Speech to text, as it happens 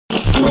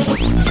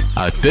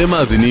אתם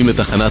מאזינים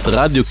לתחנת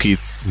רדיו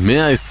קיטס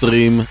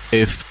 120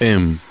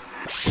 FM.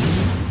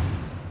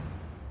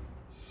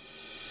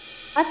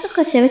 את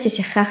לא חושבת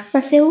ששכחת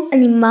משהו?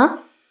 אני מה?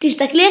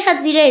 תסתכלי איך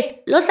את נראית.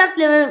 לא שמת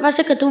לב מה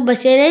שכתוב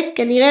בשלט,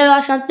 כנראה לא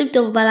ישנתם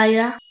טוב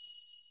בלילה.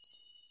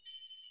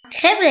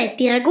 חבר'ה,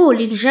 תירגעו,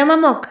 לנשום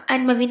עמוק.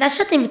 אני מבינה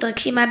שאתם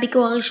מתרגשים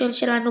מהביקור הראשון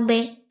שלנו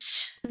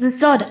זה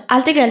סוד,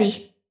 אל תגלי.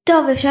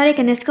 טוב, אפשר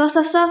להיכנס כבר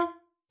סוף סוף?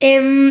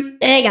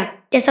 רגע,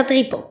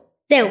 תסתרי פה.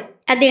 זהו,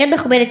 את נראית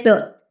מכובדת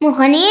מאוד.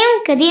 מוכנים?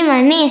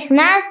 קדימה,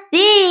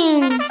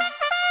 נכנסים!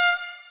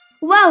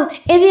 וואו,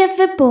 איזה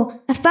יפה פה.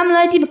 אף פעם לא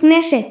הייתי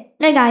בכנסת.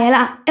 רגע,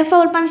 יאללה, איפה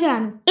האולפן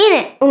שלנו?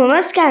 הנה, הוא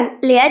ממש כאן,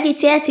 ליד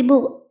יציע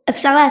הציבור.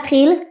 אפשר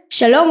להתחיל?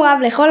 שלום רב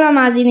לכל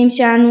המאזינים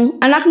שלנו.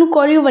 אנחנו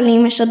כל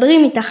יובלים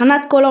משדרים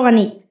מתחנת קול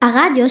אורנית,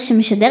 הרדיו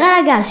שמשדר על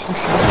הגז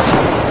שלכם.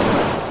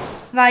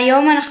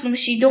 והיום אנחנו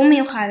בשידור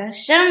מיוחד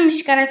אשר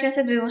ממשכן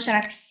הכנסת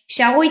בירושלים.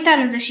 שערו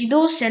איתנו, זה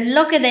שידור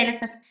שלא כדאי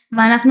לפספס.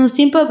 מה אנחנו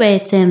עושים פה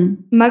בעצם?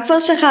 מה כבר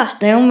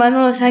שכחת? היום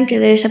באנו לכאן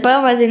כדי לספר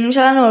למאזינים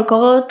שלנו על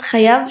קורות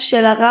חייו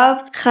של הרב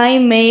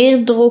חיים מאיר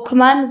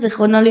דרוקמן,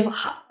 זיכרונו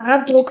לברכה.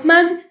 הרב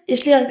דרוקמן,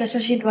 יש לי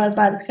הרגשה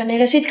שהתבלבל,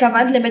 כנראה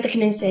שהתכוונת לבית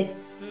הכנסת.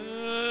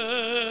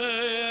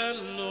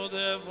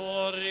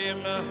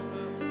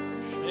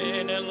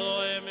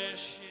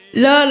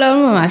 לא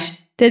ממש.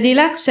 תדעי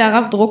לך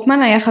שהרב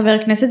דרוקמן היה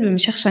חבר כנסת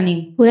במשך שנים.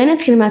 אולי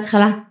נתחיל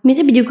מההתחלה. מי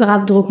זה בדיוק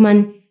הרב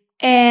דרוקמן?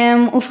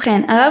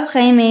 ובכן, הרב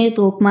חיים מאיר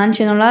דרוקמן,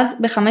 שנולד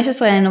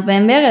ב-15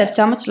 לנובמבר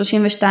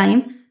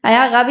 1932,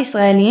 היה רב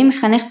ישראלי,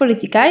 מחנך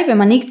פוליטיקאי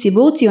ומנהיג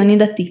ציבור ציוני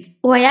דתי.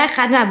 הוא היה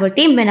אחד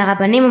מהבולטים בין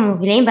הרבנים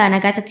המובילים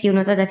בהנהגת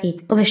הציונות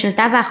הדתית,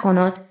 ובשנותיו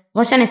האחרונות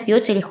ראש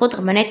הנשיאות של איחוד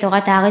רבני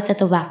תורת הארץ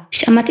הטובה.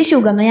 שמעתי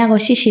שהוא גם היה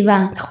ראש ישיבה,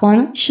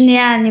 נכון?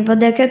 שנייה, אני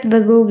בודקת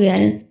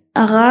בגוגל.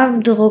 הרב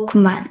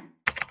דרוקמן.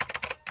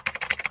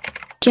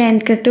 כן,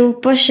 כתוב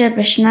פה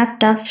שבשנת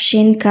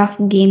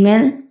תשכ"ג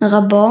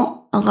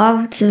רבו, הרב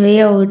צבי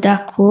יהודה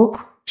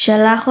קוק,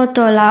 שלח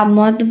אותו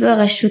לעמוד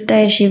בראשות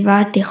הישיבה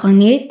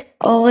התיכונית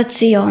אור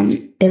עציון.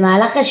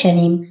 במהלך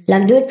השנים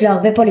למדו אצלו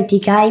הרבה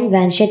פוליטיקאים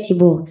ואנשי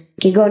ציבור,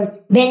 כגון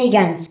בני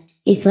גנץ,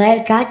 ישראל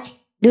כץ,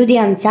 דודי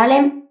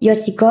אמסלם,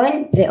 יוסי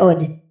כהן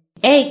ועוד.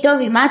 היי,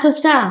 טובי, מה את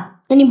עושה?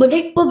 אני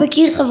בודק פה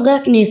בקיר חברי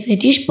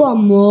הכנסת, יש פה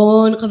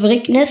המון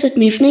חברי כנסת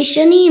מלפני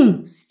שנים.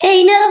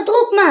 הנה הרב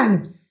דרוקמן.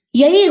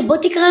 יאיר, בוא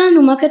תקרא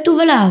לנו מה כתוב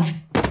עליו.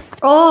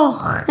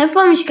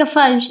 איפה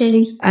המשקפיים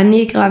שלי?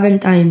 אני אקרא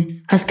בינתיים.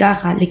 אז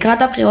ככה,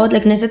 לקראת הבחירות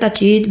לכנסת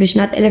התשיעית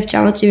בשנת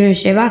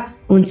 1977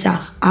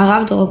 הונצח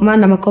הרב דרוקמן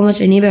למקום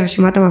השני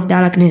ברשימת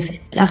המפד"ל לכנסת.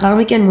 לאחר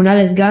מכן מונה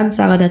לסגן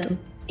שר הדתות.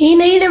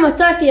 הנה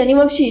מצאתי, אני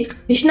ממשיך.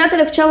 בשנת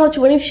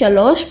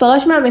 1983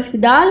 פרש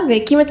מהמפד"ל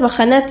והקים את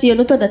מחנה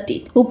הציונות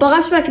הדתית. הוא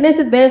פרש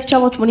מהכנסת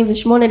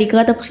ב-1988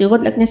 לקראת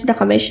הבחירות לכנסת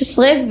ה-15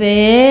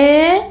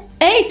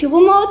 היי, תראו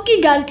מה עוד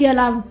גיגלתי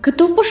עליו.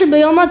 כתוב פה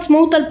שביום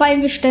העצמאות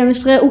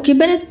 2012 הוא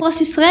קיבל את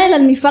פרס ישראל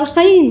על מפעל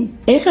חיים.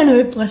 איך אני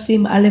אוהב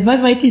פרסים? הלוואי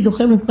והייתי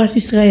זוכה בפרס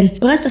ישראל.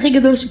 הפרס הכי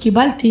גדול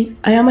שקיבלתי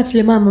היה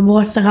מצלמה ממור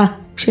 10.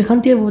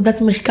 כשהכנתי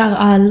עבודת מחקר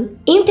על...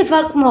 אם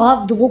תפעל כמו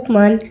הרב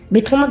דרוקמן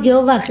בתחום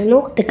הגיור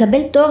והחינוך,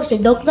 תקבל תואר של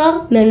דוקטור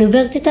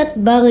מאוניברסיטת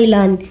בר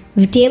אילן,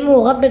 ותהיה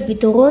מעורב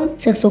בפתרון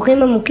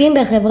סכסוכים עמוקים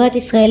בחברה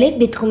הישראלית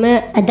בתחומי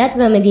הדת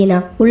והמדינה.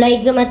 אולי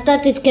גם אתה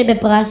תזכה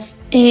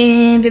בפרס.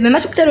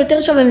 ובמשהו קצת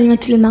יותר שווה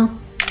ממצלמה.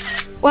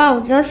 וואו,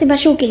 זו הסיבה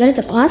שהוא קיבל את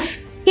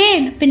הפרס?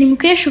 כן,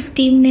 בנימוקי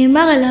השופטים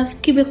נאמר עליו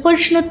כי בכל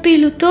שנות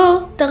פעילותו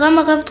תרם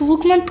הרב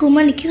דרוקמן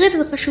תרומה ניכרת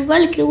וחשובה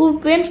לקירוב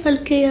בין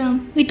חלקי העם,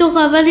 מתוך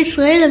אהבת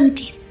ישראל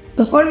אמיתית.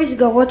 בכל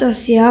מסגרות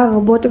העשייה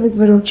הרבות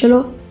המגוונות שלו,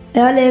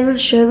 היה לאבן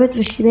שבט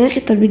וחינך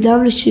את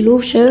תלמידיו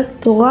לשילוב של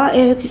תורה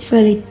ארץ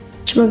ישראלית,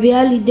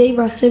 שמביאה לידי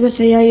מעשה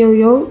בחיי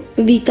היום-יום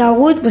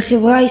ובהתארות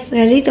בחברה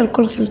הישראלית על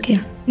כל חלקיה.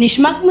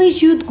 נשמע כמו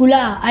אישיות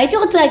דגולה, הייתי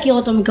רוצה להכיר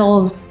אותו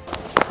מקרוב.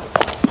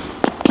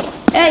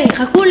 היי,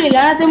 חכו לי,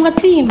 לאן אתם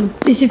רצים?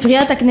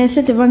 בספריית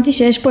הכנסת הבנתי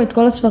שיש פה את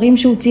כל הספרים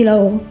שהוא הוציא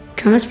לאור.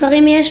 כמה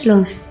ספרים יש לו?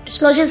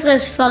 13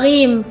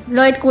 ספרים,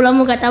 לא את כולם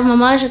הוא כתב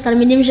ממש,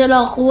 התלמידים שלו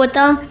ערכו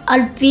אותם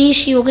על פי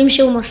שיעורים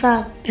שהוא מסר.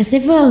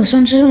 הספר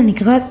הראשון שלו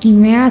נקרא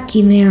קימיה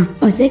קימיה,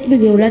 עוסק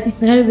בגאולת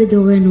ישראל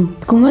בדורנו.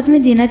 תקומת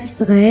מדינת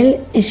ישראל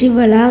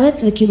השיבה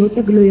לארץ וקיבוץ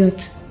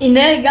הגלויות.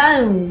 הנה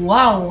הגענו,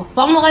 וואו, אף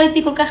פעם לא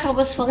ראיתי כל כך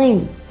הרבה ספרים.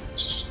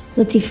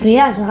 זאת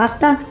ספרייה,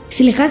 שכחת?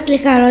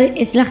 סליחה, לא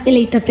הצלחתי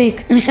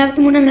להתאפק. אני חייב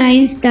תמונה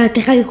מהאינסטה,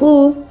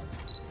 תחייכו.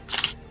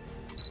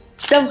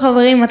 טוב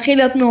חברים, מתחיל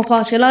להיות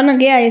מאוחר, שלא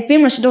נגיע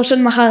עייפים לשידור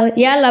של מחר.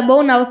 יאללה,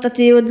 בואו נעוץ את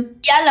הציוד.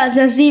 יאללה,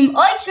 זזים.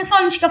 אוי, שפה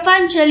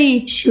המשקפיים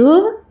שלי.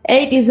 שוב?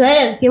 היי,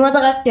 תיזהר, כמעט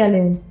הרגתי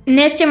עליהם.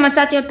 נס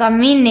שמצאתי אותם,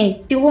 הנה.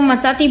 תראו,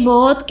 מצאתי בו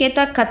עוד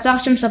קטע קצר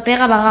שמספר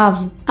על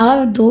הרב. הרב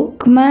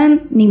דרוקמן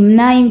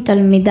נמנה עם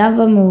תלמידיו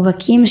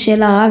המובהקים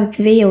של הרב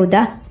צבי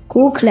יהודה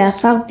קוק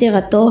לאחר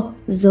פטירתו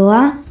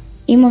זוהה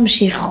עם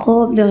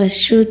ממשיכו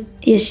ברשות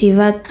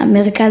ישיבת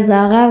המרכז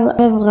הרב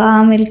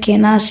אברהם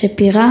אלקנה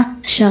שפירה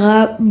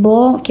שרה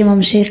בו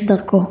כממשיך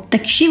דרכו.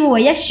 תקשיבו, הוא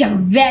היה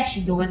שווה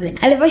השידור הזה.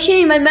 הלוואי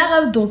שנלמד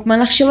מהרב דרוקמן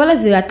לחשוב על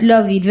הזולת,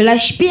 להוביל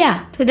ולהשפיע.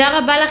 תודה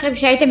רבה לכם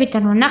שהייתם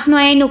איתנו, אנחנו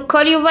היינו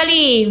כל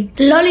יובלים.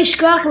 לא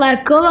לשכוח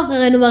לעקוב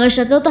אחרינו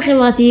ברשתות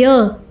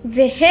החברתיות.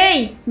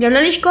 והי, גם לא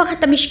לשכוח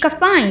את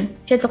המשקפיים,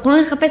 שתוכלו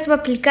לחפש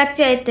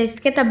באפליקציה את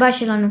ההסקט הבא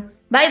שלנו.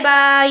 ביי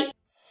ביי.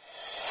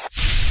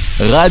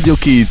 רדיו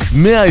קיטס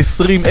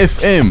 120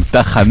 FM,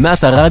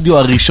 תחנת הרדיו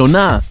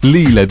הראשונה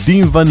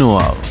לילדים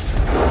ונוער.